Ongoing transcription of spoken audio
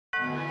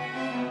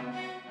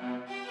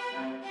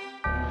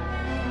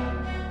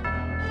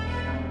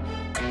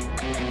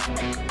Hey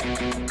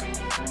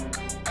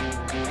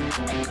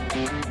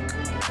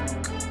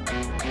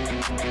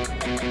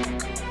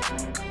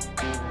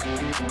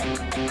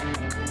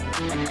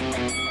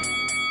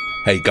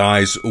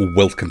guys,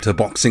 welcome to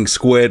Boxing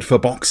Squared for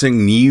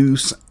boxing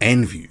news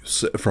and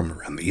views from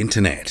around the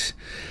internet.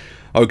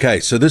 Okay,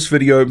 so this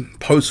video,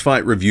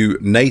 post-fight review,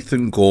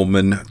 Nathan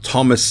Gorman,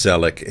 Tomas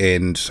Salek,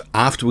 and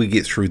after we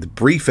get through the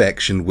brief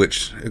action,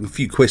 which a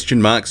few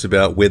question marks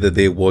about whether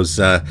there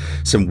was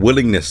some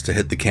willingness to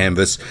hit the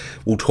canvas,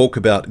 we'll talk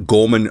about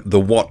Gorman,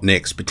 the what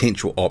next,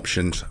 potential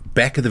options.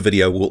 Back of the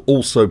video, we'll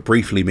also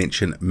briefly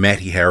mention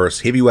Matty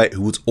Harris, heavyweight,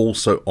 who was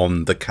also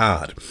on the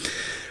card.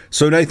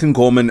 So Nathan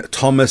Gorman,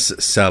 Tomas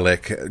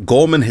Salek.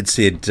 Gorman had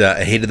said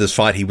ahead of this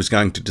fight he was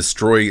going to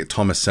destroy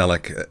Tomas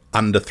Salek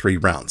under 3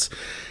 rounds.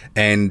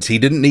 And he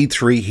didn't need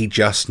 3, he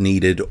just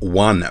needed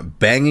 1.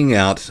 Banging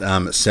out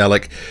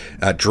Salek,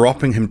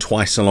 dropping him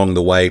twice along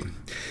the way.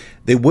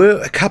 There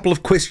were a couple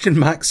of question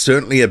marks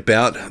certainly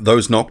about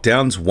those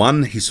knockdowns.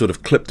 One, he sort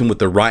of clipped him with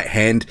the right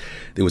hand.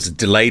 There was a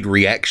delayed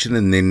reaction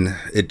and then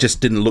it just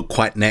didn't look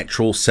quite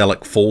natural.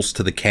 Salek falls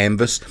to the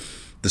canvas.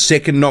 The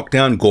second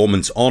knockdown,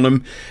 Gorman's on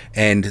him,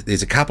 and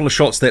there's a couple of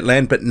shots that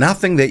land, but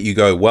nothing that you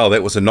go, well,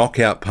 that was a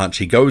knockout punch.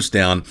 He goes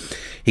down,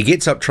 he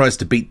gets up, tries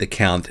to beat the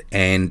count,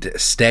 and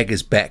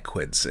staggers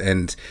backwards.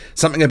 And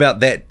something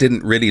about that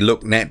didn't really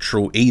look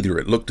natural either.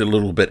 It looked a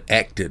little bit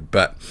acted,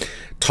 but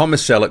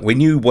Tomas Salek, we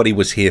knew what he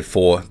was here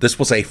for. This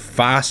was a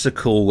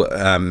farcical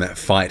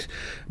fight.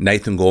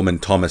 Nathan Gorman,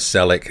 Tomas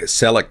Salek.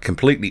 Salek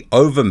completely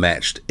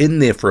overmatched, in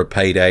there for a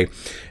payday,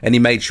 and he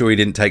made sure he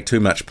didn't take too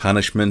much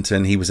punishment,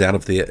 and he was out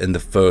of there in the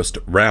first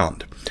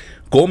round.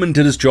 Gorman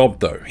did his job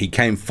though. He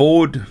came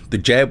forward, the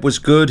jab was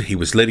good, he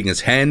was letting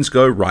his hands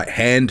go, right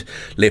hand,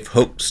 left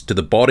hooks to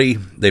the body,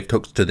 left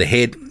hooks to the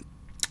head.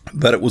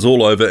 But it was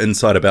all over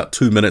inside about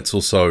 2 minutes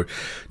or so.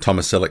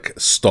 Tomas Salek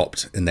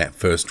stopped in that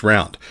first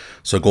round.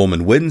 So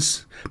Gorman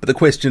wins. But the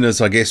question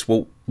is, I guess,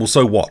 well,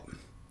 so what?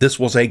 This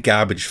was a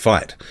garbage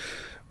fight.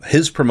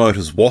 His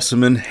promoters,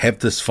 Wasserman, have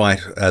this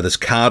fight, this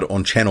card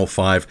on Channel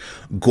 5.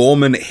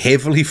 Gorman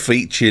heavily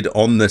featured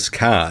on this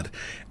card.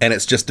 And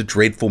it's just a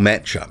dreadful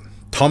matchup.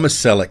 Tomas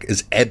Salek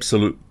is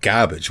absolute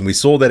garbage. And we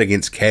saw that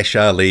against Cash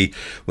Ali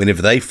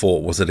whenever they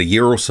fought. Was it a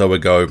year or so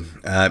ago?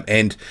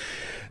 And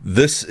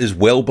this is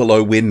well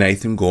below where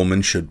Nathan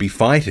Gorman should be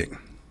fighting.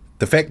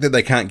 The fact that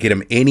they can't get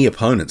him any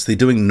opponents, they're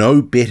doing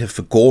no better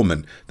for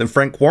Gorman than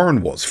Frank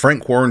Warren was.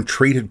 Frank Warren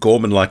treated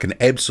Gorman like an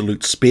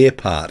absolute spare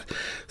part,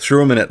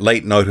 threw him in at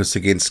late notice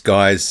against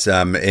guys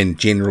and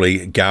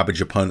generally garbage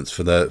opponents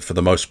for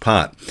the most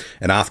part.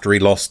 And after he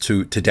lost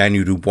to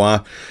Daniel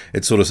Dubois,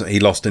 he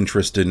lost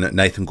interest in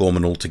Nathan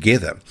Gorman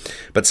altogether.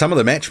 But some of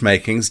the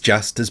matchmaking's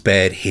just as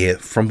bad here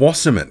from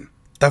Wasserman.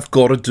 They've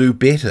got to do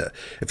better.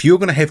 If you're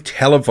going to have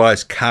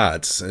televised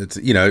cards,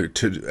 you know,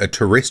 to a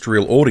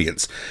terrestrial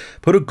audience,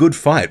 put a good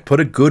fight, put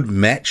a good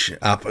match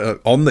up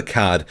on the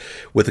card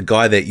with a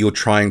guy that you're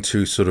trying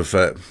to sort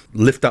of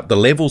lift up the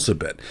levels a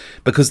bit,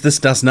 because this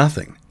does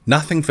nothing.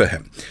 Nothing for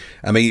him.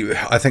 I mean,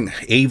 I think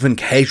even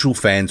casual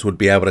fans would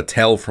be able to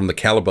tell from the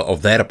caliber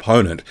of that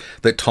opponent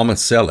that Tomas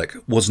Salek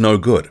was no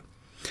good.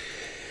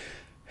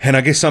 And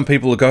I guess some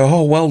people will go,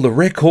 oh, well, the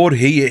record,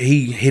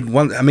 he had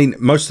won. I mean,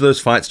 most of those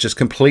fights just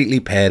completely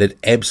padded,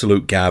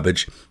 absolute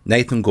garbage.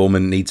 Nathan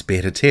Gorman needs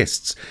better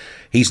tests.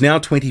 He's now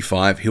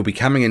 25. He'll be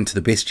coming into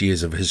the best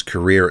years of his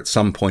career at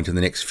some point in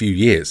the next few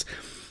years.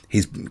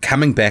 He's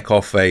coming back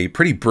off a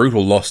pretty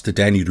brutal loss to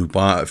Daniel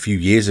Dubois a few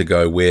years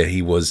ago, where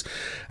he was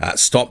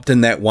stopped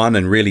in that one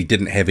and really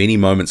didn't have any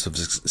moments of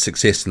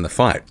success in the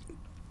fight.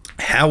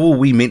 How are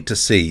we meant to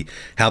see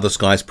how this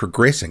guy's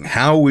progressing?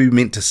 How are we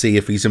meant to see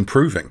if he's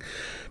improving?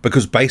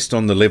 Because based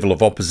on the level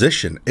of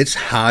opposition, it's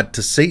hard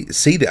to see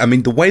that. I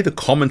mean, the way the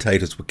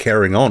commentators were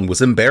carrying on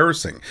was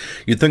embarrassing.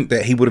 You'd think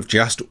that he would have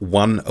just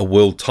won a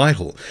world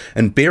title.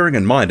 And bearing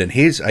in mind, and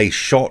here's a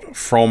shot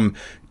from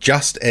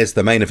just as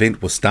the main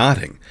event was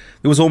starting,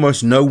 there was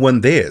almost no one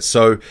there.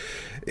 So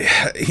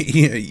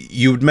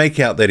you would make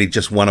out that he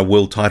just won a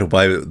world title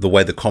by the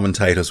way the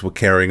commentators were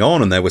carrying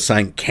on, and they were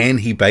saying, can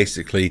he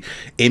basically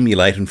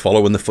emulate and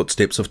follow in the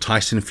footsteps of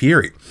Tyson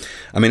Fury?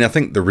 I mean, I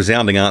think the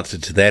resounding answer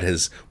to that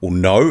is, well,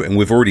 no, and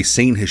we've already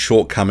seen his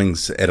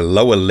shortcomings at a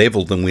lower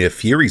level than where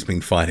Fury's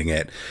been fighting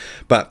at.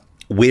 But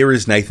where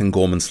is Nathan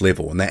Gorman's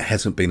level? And that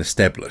hasn't been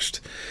established.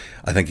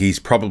 I think he's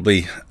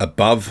probably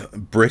above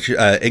British,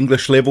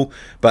 English level,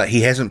 but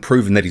he hasn't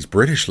proven that he's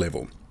British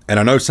level. And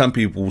I know some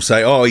people will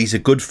say, oh, he's a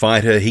good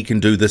fighter, he can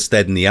do this,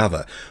 that, and the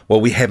other. Well,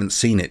 we haven't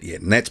seen it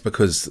yet. And that's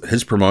because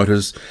his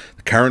promoters,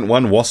 the current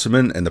one,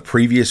 Wasserman, and the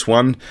previous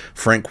one,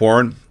 Frank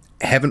Warren,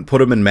 haven't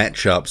put him in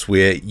matchups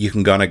where you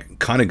can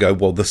kind of go,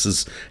 well, this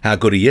is how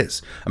good he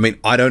is. I mean,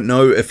 I don't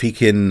know if he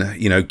can,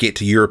 you know, get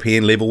to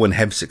European level and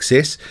have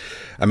success.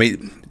 I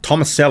mean,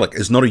 Tomas Salek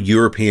is not a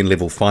European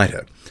level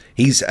fighter.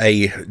 He's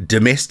a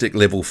domestic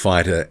level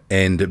fighter,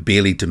 and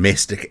barely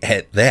domestic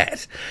at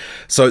that.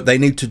 So they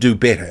need to do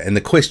better. And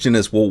the question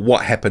is, well,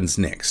 what happens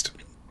next?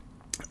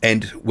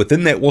 And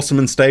within that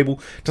Wasserman stable,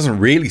 doesn't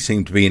really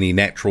seem to be any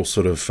natural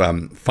sort of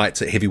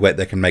fights at heavyweight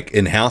they can make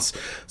in-house.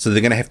 So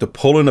they're going to have to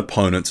pull in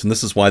opponents, and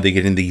this is why they're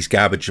getting these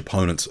garbage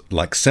opponents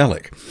like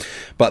Salek.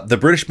 But the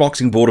British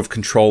Boxing Board of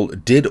Control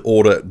did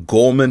order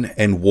Gorman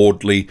and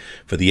Wardley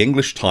for the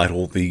English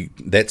title.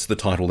 That's the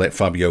title that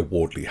Fabio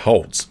Wardley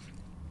holds.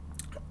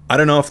 I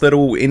don't know if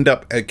that'll end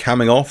up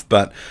coming off,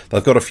 but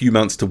they've got a few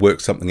months to work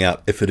something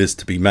out if it is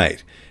to be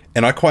made.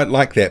 And I quite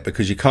like that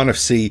because you kind of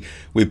see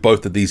where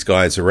both of these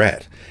guys are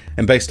at.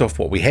 And based off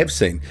what we have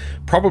seen,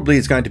 probably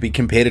is going to be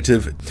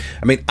competitive.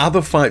 I mean,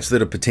 other fights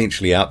that are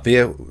potentially out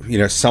there, you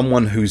know,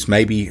 someone who's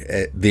maybe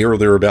there or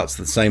thereabouts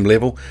at the same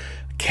level,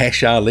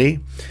 Cash Ali.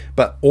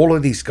 But all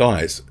of these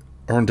guys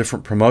are on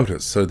different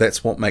promoters. So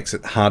that's what makes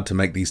it hard to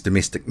make these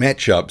domestic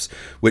matchups,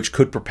 which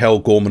could propel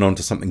Gorman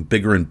onto something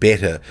bigger and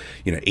better,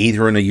 you know,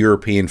 either in a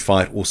European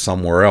fight or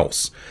somewhere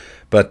else.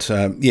 But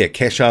yeah,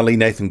 Cash Ali,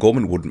 Nathan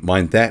Gorman, wouldn't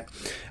mind that.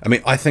 I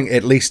mean, I think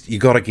at least you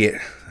got to get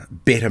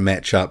better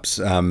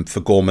matchups for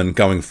Gorman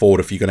going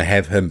forward if you're going to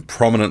have him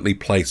prominently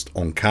placed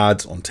on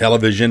cards, on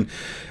television.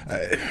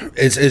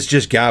 It's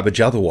just garbage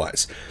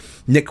otherwise.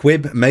 Nick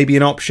Webb may be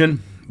an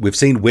option. We've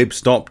seen Webb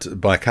stopped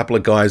by a couple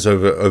of guys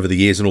over the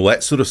years and all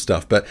that sort of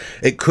stuff, but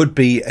it could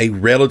be a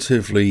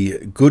relatively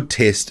good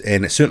test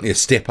and certainly a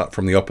step up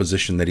from the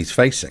opposition that he's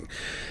facing.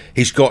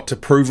 He's got to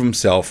prove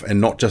himself,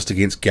 and not just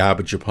against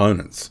garbage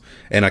opponents.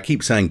 And I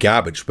keep saying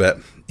garbage, but,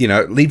 you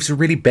know, it leaves a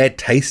really bad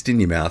taste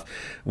in your mouth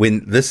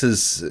when this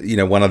is, you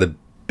know, one of the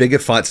bigger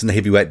fights in the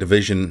heavyweight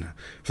division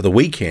for the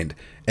weekend,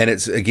 and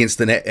it's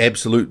against an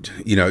absolute,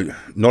 you know,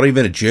 not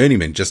even a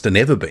journeyman, just a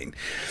never-been.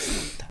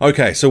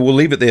 Okay, so we'll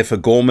leave it there for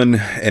Gorman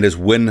and his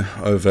win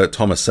over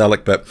Tomas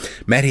Salek, but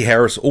Matty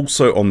Harris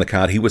also on the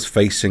card. He was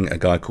facing a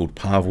guy called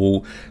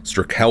Pawel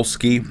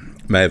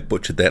Strykowski. May have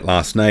butchered that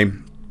last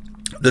name.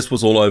 This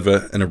was all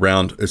over and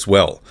around as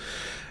well.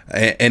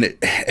 And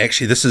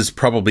actually, this is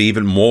probably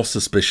even more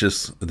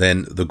suspicious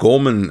than the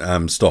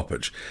Gorman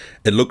stoppage.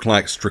 It looked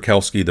like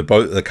Strykowski,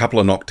 the couple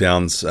of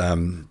knockdowns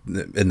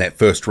in that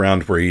first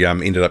round where he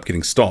ended up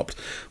getting stopped,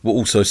 were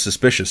also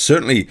suspicious.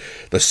 Certainly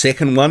the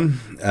second one,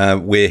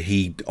 where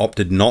he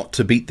opted not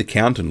to beat the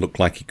count and looked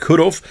like he could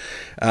have,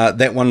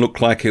 that one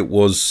looked like it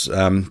was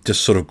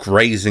just sort of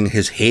grazing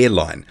his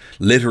hairline.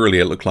 Literally,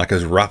 it looked like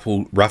it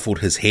ruffled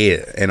his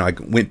hair. And I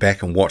went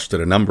back and watched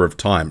it a number of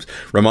times.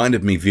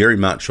 Reminded me very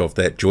much of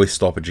that Joyce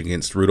stoppage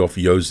against Rudolf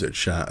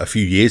Josic a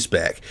few years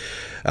back.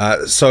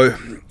 So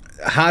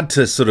hard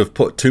to sort of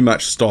put too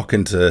much stock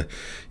into,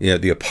 you know,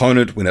 the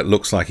opponent when it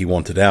looks like he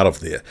wanted out of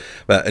there.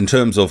 But in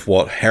terms of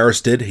what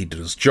Harris did, he did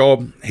his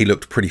job. He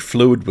looked pretty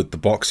fluid with the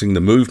boxing,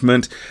 the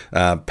movement,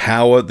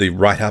 power. The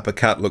right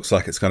uppercut looks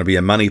like it's going to be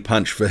a money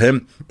punch for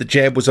him. The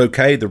jab was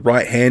okay. The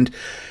right hand,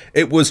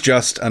 it was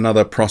just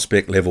another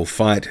prospect level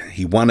fight.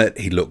 He won it.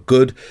 He looked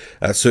good.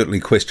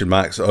 Certainly question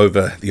marks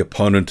over the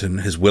opponent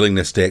and his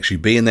willingness to actually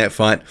be in that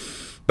fight.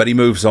 But he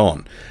moves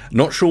on.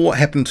 Not sure what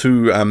happened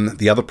to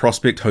the other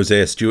prospect,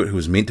 Hosea Stewart, who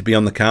was meant to be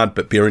on the card,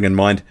 but bearing in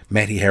mind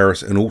Matty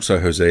Harris and also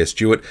Hosea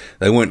Stewart,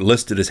 they weren't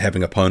listed as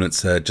having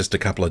opponents just a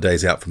couple of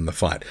days out from the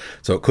fight.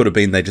 So it could have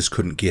been they just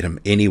couldn't get him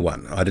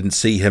anyone. I didn't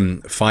see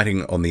him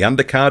fighting on the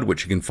undercard,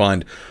 which you can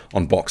find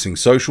on Boxing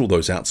Social.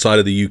 Those outside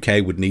of the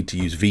UK would need to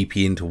use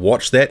VPN to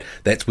watch that.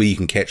 That's where you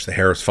can catch the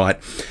Harris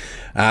fight.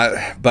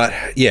 But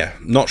yeah,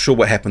 not sure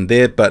what happened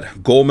there,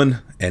 but Gorman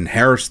and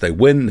Harris, they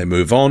win, they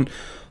move on.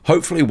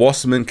 Hopefully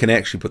Wasserman can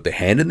actually put their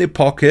hand in their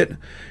pocket,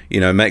 you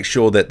know, make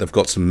sure that they've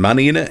got some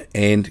money in it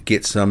and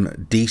get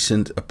some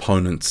decent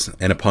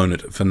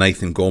opponent for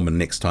Nathan Gorman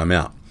next time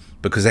out.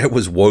 Because that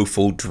was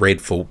woeful,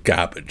 dreadful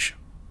garbage.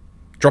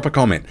 Drop a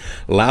comment,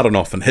 loud and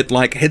often, hit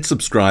like, hit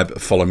subscribe,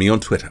 follow me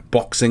on Twitter,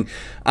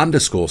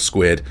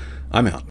 boxing_squared. I'm out.